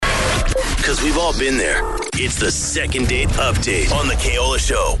We've all been there. It's the second date update on the Kaola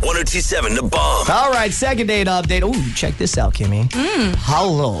Show. 102.7 The Bomb. All right, second date update. Ooh, check this out, Kimmy.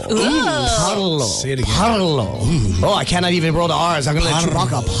 Paulo. Paulo. Say it again. Paulo. Oh, I cannot even roll the R's. I'm going to let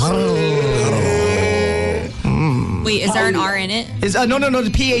Chewbacca. Paulo. Wait, is there an R in it? No,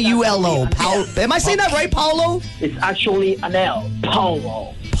 the Paulo. Am I saying that right, Paulo? It's actually an L.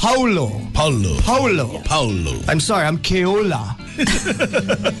 Paulo. Paulo. Paulo. I'm sorry, I'm Kaola.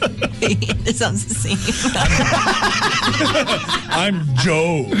 It sounds the same. I'm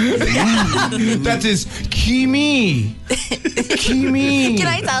Joe. That is Kimi. Kimi. Can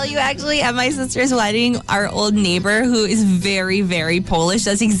I tell you, actually, at my sister's wedding, our old neighbor, who is very, very Polish,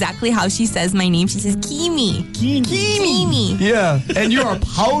 that's exactly how she says my name. She says Kimi. Kimi. Yeah, and you're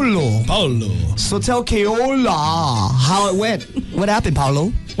Paulo. Paulo. So tell Kaola how it went. What happened,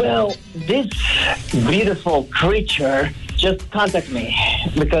 Paulo? Well, this beautiful creature just contacted me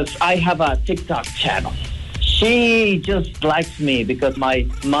because I have a TikTok channel. She just likes me because my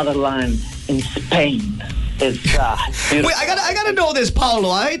motherland in Spain is beautiful. Wait, I gotta know this, Paulo.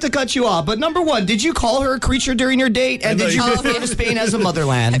 I hate to cut you off, but number one, did you call her a creature during your date? And did you refer to Spain as a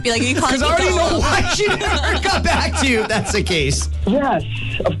motherland? I feel like you called Because I already know why she never got back to you if that's the case. Yes,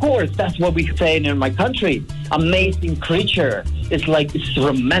 of course. That's what we say in my country. Amazing creature. It's like, it's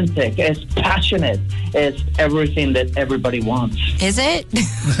romantic. It's passionate. It's everything that everybody wants. Is it? I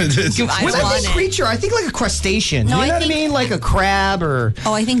When I want think it. creature, I think like a crustacean. No, you know I what I think- mean? Like a crab or...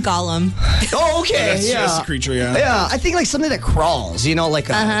 Oh, I think Gollum. Oh, okay, That's yeah. a creature, yeah. Yeah, I think like something that crawls, like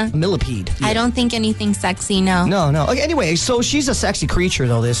a millipede. I don't think anything sexy, no. No. Okay, anyway, so she's a sexy creature,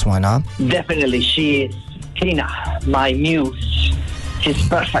 though, this one, huh? Definitely, she is Tina, my muse. She's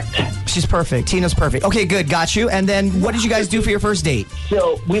perfect. She's perfect. Tina's perfect. Okay, good. Got you. And then what did you guys do for your first date?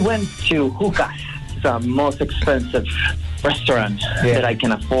 So we went to Hookahs, the most expensive restaurant that I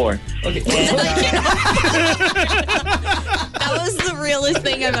can afford. Okay. That was the realest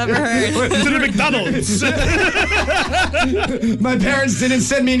thing I've ever heard. To the McDonald's. My parents didn't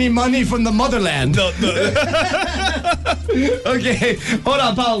send me any money from the motherland. No. Okay, hold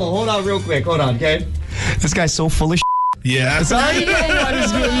on, Paulo. Hold on real quick. Hold on, okay? This guy's so full of shit. Yeah. Sorry. She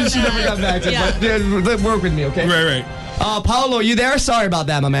never got back to me. But work with me, okay? Right. Paulo, you there? Sorry about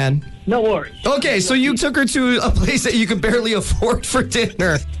that, my man. No worries. Okay, so you took her to a place that you could barely afford for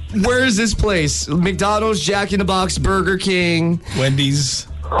dinner. Where is this place? McDonald's, Jack in the Box, Burger King. Wendy's.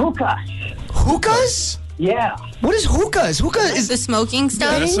 Hookahs. Hookahs? Yeah. What is hookahs? Hookah is... The smoking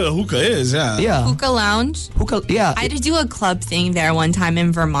stuff? That's what a hookah is, yeah. Yeah. Hookah lounge? Hookah, yeah. I had to do a club thing there one time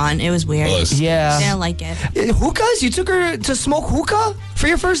in Vermont. It was weird. Yeah. I didn't like it. Hookahs? You took her to smoke hookah for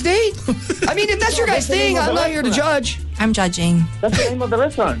your first date? I mean, if that's your guys' thing, I'm not here to judge. I'm judging. That's the name of the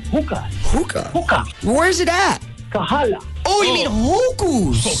restaurant. Hookahs. Hookah? Hookah. Where's it at? Kahala. Oh, you mean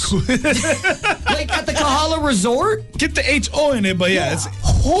Hokus? Like at the Kahala Resort? Get the H-O in it, but yeah, it's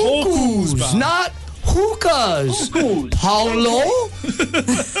Hokus, Hokus, not hookahs. Hokus. Paulo?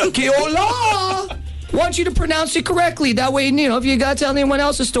 Keola? Want you to pronounce it correctly. That way, if you got to tell anyone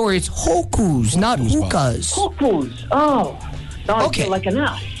else a story, it's Hokus, not hookahs. Hokus. Oh. Now I Okay. feel like an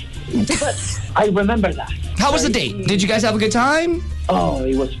ass. But I remember that. How was the date? Did you guys have a good time? Oh,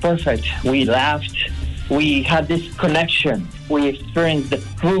 it was perfect. We laughed. We had this connection. We experienced the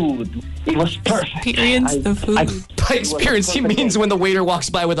food. It was perfect. Experienced the food. By experience, he means when the waiter walks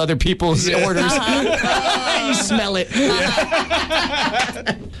by with other people's orders. You smell it.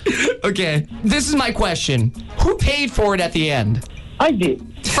 Okay, this is my question. Who paid for it at the end? I did.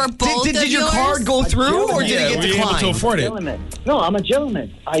 For both Did of your yours? card go through or did it get were you able to declined? afford it? Gentleman. No, I'm a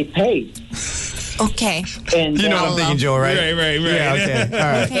gentleman. I paid. Okay. And You know what I'm thinking, Joe, right? Right. Yeah, okay. All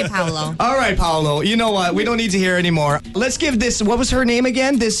right. Okay, Paolo. All right, Paulo. You know what? We don't need to hear anymore. Let's give this, what was her name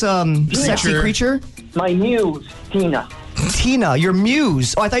again? This sexy creature? my muse, Tina. Tina, your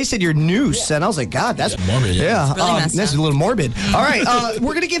muse. Oh, I thought you said your noose. And I was like, God, that's morbid. Yeah, really messed that's up. a little morbid. All right,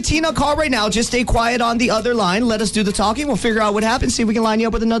 we're going to give Tina a call right now. Just stay quiet on the other line. Let us do the talking. We'll figure out what happens. See if we can line you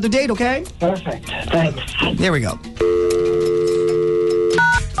up with another date, okay? Perfect. Thanks. There we go.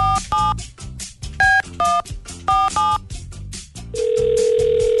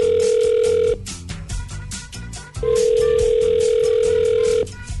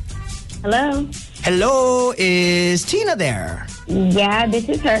 Hello. Hello, is Tina there? Yeah, this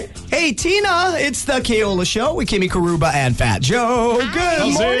is her. Hey, Tina, it's the Kaola Show with Kimmy Karuba and Fat Joe. Good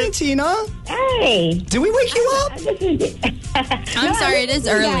How's morning, it? Tina. Hey. Did we wake you up? I'm sorry, it is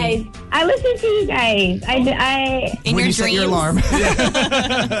early. I listen to you guys. In When your you set your dreams? alarm.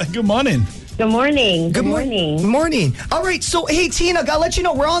 Good morning. Good morning. Good Good morning. morning. All right, so hey, Tina, gotta let you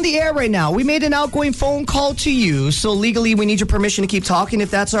know we're on the air right now. We made an outgoing phone call to you, so legally we need your permission to keep talking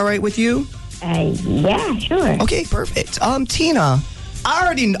if that's all right with you. Yeah, sure. Okay, perfect. Tina,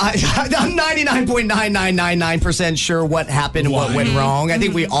 I'm 99.9999% sure what happened and what went wrong. I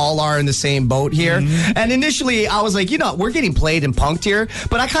think we all are in the same boat here. And initially, I was like, we're getting played and punked here,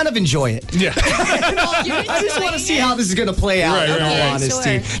 but I kind of enjoy it. Yeah. I just want to see how this is going to play out, in all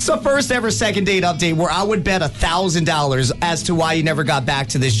honesty. Sure. So first ever second date update where I would bet $1,000 as to why you never got back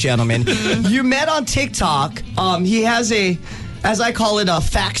to this gentleman. You met on TikTok. He has as I call it, a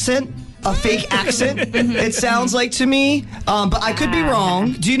faccent. A fake accent, it sounds like to me. But I could be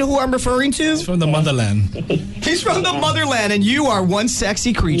wrong. Do you know who I'm referring to? From the motherland. He's from the motherland, and you are one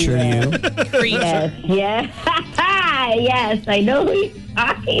sexy creature, you. Yes, yes. Yes, I know who you're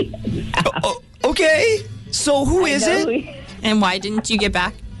talking about. Okay, so who is I know it? And why didn't you get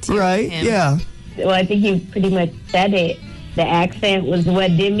back to Right, him? yeah. Well, I think you pretty much said it. The accent was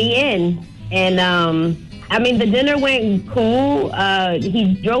what did me in. And, I mean, the dinner went cool.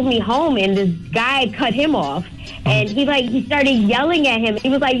 He drove me home, and this guy cut him off. And he started yelling at him. He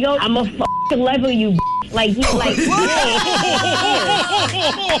was like, yo, I'm a f***ing level you, like, he's like,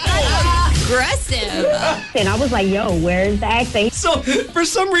 Aggressive. and I was like, yo, where's the accent? So, for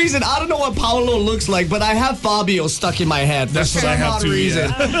some reason, I don't know what Paolo looks like, but I have Fabio stuck in my head. For That's what some I have odd too,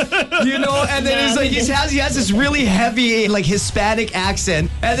 reason. And then it's like he has this really heavy, like, Hispanic accent.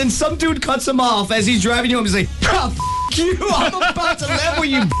 And then some dude cuts him off as he's driving home. He's like, f*** you, I'm about to level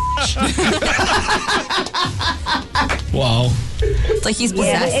you, bitch. Wow. It's like he's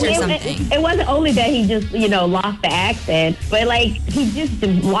possessed or something. It wasn't only that he just, lost the accent, but like he just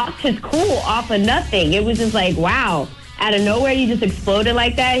lost his cool off of nothing. It was just like, wow, out of nowhere, he just exploded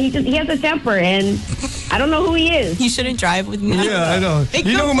like that. He has a temper, and I don't know who he is. He shouldn't drive with me. Yeah, I know. They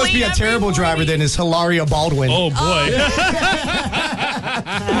You know who must be a complain terrible every driver morning. then is Hilaria Baldwin. Oh, boy.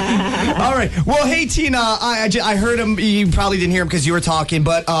 All right. Well, hey, Tina, I heard him. You probably didn't hear him because you were talking,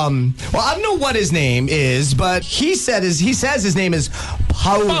 but well, I don't know what his name is, but he says his name is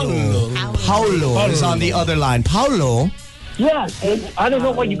Paulo. Paulo is on the other line. Paulo. Yeah, I don't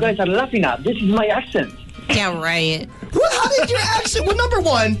know what you guys are laughing at. This is my accent. Yeah, right. Well, how did your accent? Well, number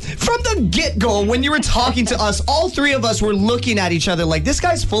one, from the get-go, when you were talking to us, all three of us were looking at each other like, this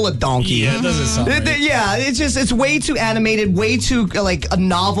guy's full of donkey. Yeah, it doesn't sound right. Yeah, it's way too animated, way too, like, a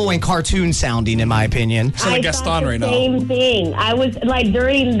novel and cartoon sounding, in my opinion. Sound like Gaston right now. Same thing. I was like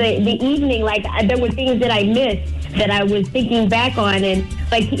during the evening, like there were things that I missed that I was thinking back on, and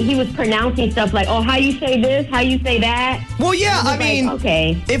like he was pronouncing stuff like, oh, how you say this, how you say that. Well, yeah, I like, mean,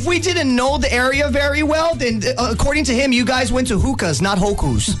 okay. if we didn't know the area very well, then according to him, you guys went to hookahs, not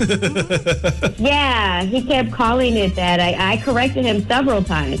hokus. Yeah, he kept calling it that. I corrected him several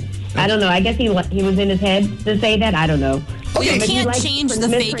times. I don't know. I guess he was in his head to say that. I I don't know. Well, you Okay, can't like change the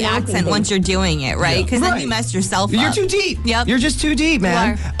fake mispronouncing accent things. once you're doing it, right? Because then Right. you mess yourself up. You're too deep. Yep. You're just too deep,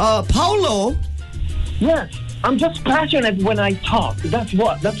 man. Paulo. Yes, I'm just passionate when I talk. That's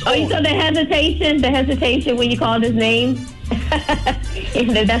what. That's Oh, all. you saw the hesitation when you called his name?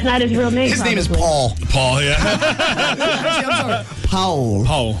 That's not his real name. His name is probably. Paul. Paul, yeah. I'm sorry. Paul.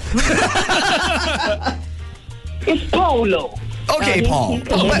 Paul. It's Paulo. Okay, he's Paul.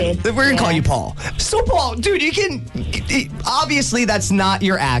 committed. We're going to call Yeah. you Paul. So, Paul, dude, obviously that's not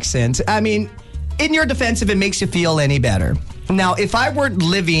your accent. I mean, in your defense, if it makes you feel any better. Now, if I weren't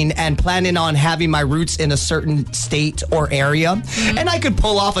living and planning on having my roots in a certain state or area, and I could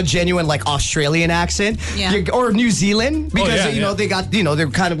pull off a genuine, like, Australian accent, or New Zealand, because, they got,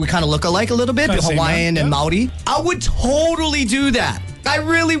 we kind of look alike a little bit, Kinda same, Hawaiian yeah. and Maori. I would totally do that. I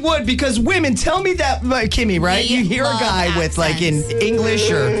really would, because women, tell me that, Kimmy, right? They You hear a love guy with, like, in English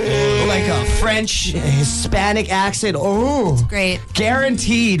or like a French, Hispanic accent. Oh, Great.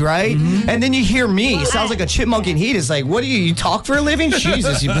 guaranteed, right? Mm-hmm. And then you hear me. Sounds like a chipmunk in heat. It's like, what do you talk for a living?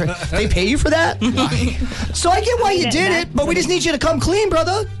 Jesus, they pay you for that? So I get why you did it, but we just need you to come clean,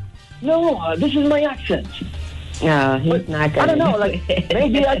 brother. No, this is my accent. No, he's not I going don't know. Like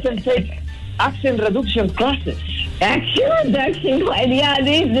maybe I can take accent reduction classes. Action reduction. Yeah,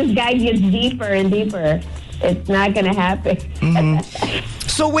 this guy gets deeper and deeper. It's not going to happen.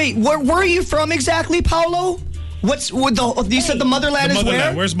 So wait, where are you from exactly, Paulo? You said the motherland is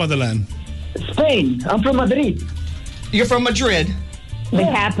where? Where's motherland? Spain. I'm from Madrid. You're from Madrid. The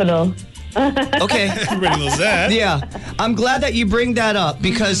capital. Okay. Everybody knows that. Yeah, I'm glad that you bring that up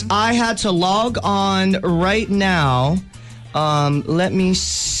because I had to log on right now. Let me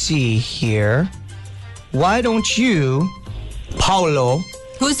see here. Why don't you, Paulo,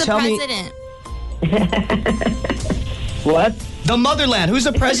 Who's the tell me- president? What? the motherland. Who's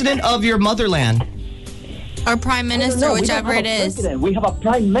the president of your motherland? Or prime minister, No, we don't whichever have it a is. president. We have a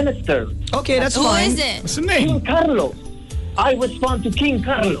prime minister, Okay, that's Who fine. is it? What's the name? King Carlos. I respond to King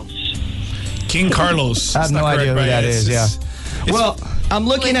Carlos. King Carlos. I have It's no not idea who correct, that right? is. Yeah. Well, I'm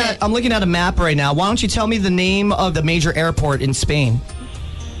looking Who is at it? I'm looking at a map right now. Why don't you tell me the name of the major airport in Spain?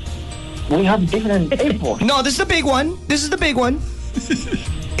 We have different airports. No, this is the big one. This is the big one.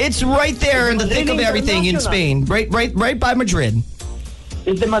 It's right there in the thick of everything in Spain. Right by Madrid.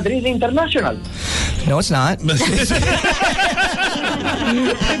 It's the Madrid International. No, it's not.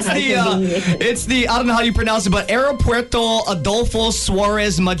 It's the I don't know how you pronounce it, but Aeropuerto Adolfo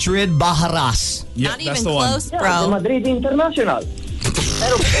Suarez Madrid Barajas. Yeah, Not that's even the one. close, Yeah, the bro. Madrid International.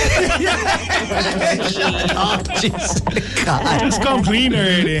 Oh, jeez. God. It's come clean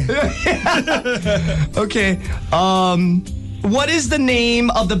already. Okay. What is the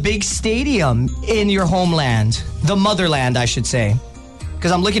name of the big stadium in your homeland? The motherland, I should say.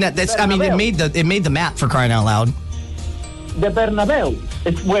 Because I'm looking at this. I mean, it made the map, for crying out loud. The Bernabeu.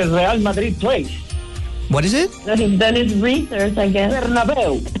 It's where Real Madrid plays. What is it? So he's done his research, I guess.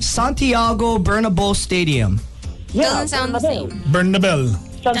 Bernabeu. Santiago Bernabeu Stadium. Yeah, Doesn't sound the Bernabeu. same. Burn the bell.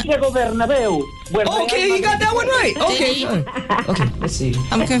 Santiago Bernabeu. Where Okay, Real you got that one right. Did Okay. he? Okay, let's see.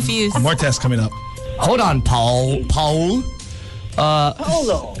 I'm confused. More tests coming up. Hold on, Paul. Paulo.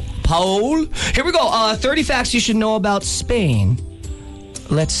 Paul. Here we go. 30 facts you should know about Spain.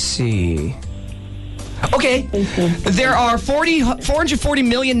 Let's see. Okay. There are 440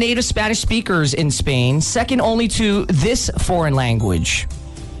 million native Spanish speakers in Spain, second only to this foreign language.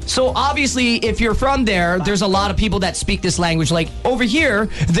 So obviously, if you're from there, there's a lot of people that speak this language. Like over here,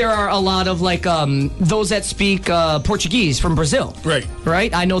 there are a lot of those that speak Portuguese from Brazil. Right.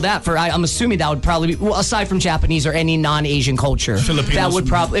 Right? I know that I'm assuming that would probably be, well, aside from Japanese or any non-Asian culture. Filipinos. That would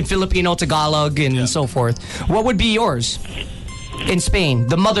probably, Filipino, Tagalog, and so forth. What would be yours in Spain,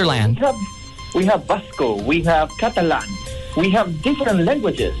 the motherland? We have Vasco. We have Catalan. We have different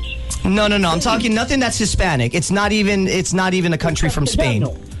languages. No. I'm talking nothing that's Hispanic. It's not even a country from Spain.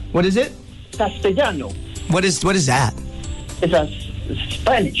 Castellano. What is it? Castellano. What is that? It's a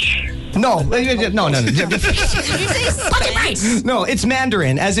Spanish. No. Did you say Spanish? No, it's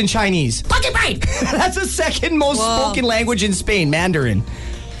Mandarin, as in Chinese. That's the second most Whoa. spoken language in Spain, Mandarin.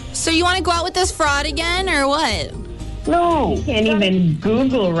 So you want to go out with this fraud again, or what? No. Can't even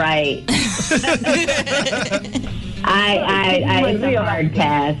Google right. It's a hard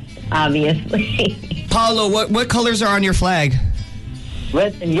task, obviously. Paulo, what colors are on your flag?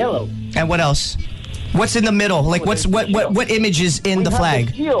 Red and yellow. And what else? What's in the middle? Like what image is in the We have flag?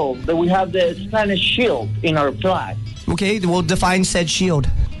 the shield. We have the Spanish shield in our flag. Okay, we'll define said shield.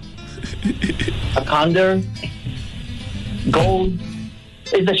 A condor. Gold.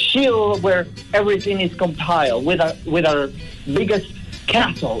 It's a shield where everything is compiled with our biggest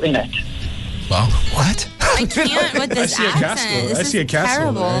castle in it. Wow. What? I can't with I this see a accent. castle. This I see a is castle.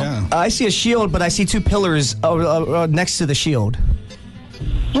 terrible. Yeah. I see a shield, but I see two pillars next to the shield.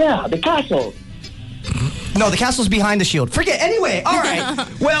 Yeah, the castle. No, the castle's behind the shield. Forget. Anyway, all right.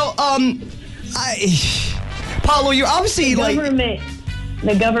 Well, Paulo, you're obviously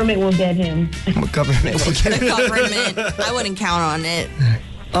The government will get him. government. The government. I wouldn't count on it.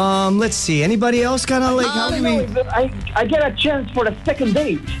 Let's see. Anybody else kind of like how do we? I get a chance for a second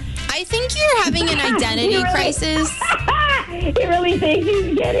date. I think you're having an identity crisis. He really thinks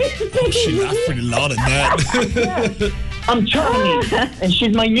he's getting She laughed pretty loud at that. I'm charming, and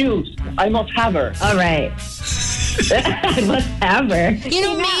she's my muse. I must have her. All right. I must have her. You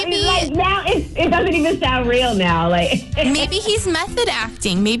know, See, maybe- now it doesn't even sound real now. Like Maybe he's method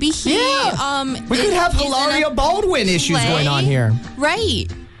acting. Maybe he We could have is in Hilaria a Baldwin issues play. going on here. Right.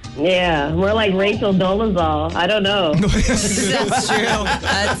 yeah, more like Rachel Dolezal. I don't know. That's true.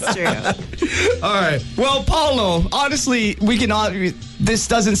 That's true. All right. Well, Paulo, honestly, we can all. This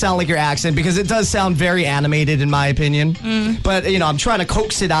doesn't sound like your accent because it does sound very animated, in my opinion. But I'm trying to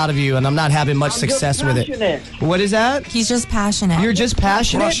coax it out of you, and I'm not having much success with it. Passionate. What is that? He's just passionate. You're just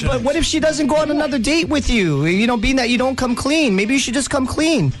passionate. Passionate. But what if she doesn't go on another date with you? Being that you don't come clean, maybe you should just come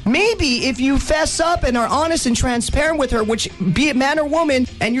clean. Maybe if you fess up and are honest and transparent with her, which be it man or woman,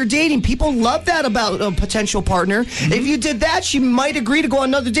 and you're dating, people love that about a potential partner. If you did that, she might agree to go on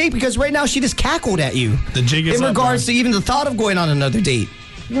another date because right now she just cackled at you. The jig is in up, regards man. to even the thought of going on another date.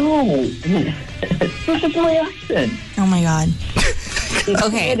 No. This is my accent. Oh my God.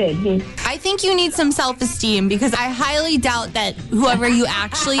 Okay. He's I think you need some self-esteem because I highly doubt that whoever you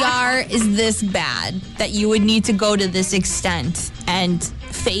actually are is this bad that you would need to go to this extent and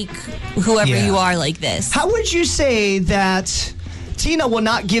fake whoever Yeah. you are like this. How would you say that Tina will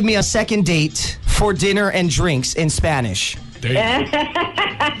not give me a second date for dinner and drinks in Spanish? There you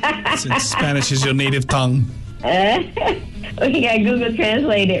go. Since Spanish is your native tongue. we got Google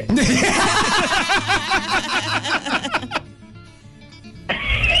Translate it.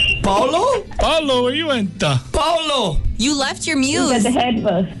 Paulo? Paulo, where you went? Paulo! You left your He got muse. the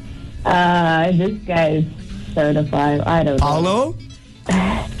headphones. This guy's certified. I don't know. Paulo?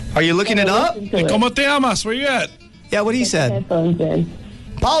 Are you looking it up? Listen to it. ¿Cómo te llamas? Where you at? Yeah, what he said. Headphones in.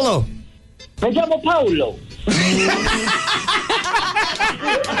 Paulo. Me llamo Paulo.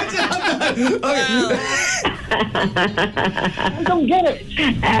 I don't get it.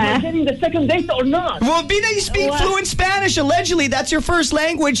 Am I getting the second date or not? Well, being that you speak fluent Spanish, allegedly, that's your first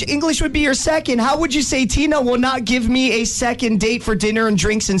language. English would be your second. How would you say Tina will not give me a second date for dinner and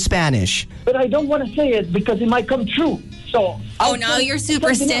drinks in Spanish? But I don't want to say it because it might come true. So. Oh, now you're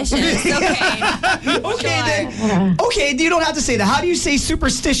superstitious. Okay. Okay, then. Okay, you don't have to say that. How do you say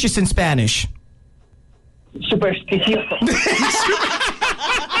superstitious in Spanish? Supersticioso.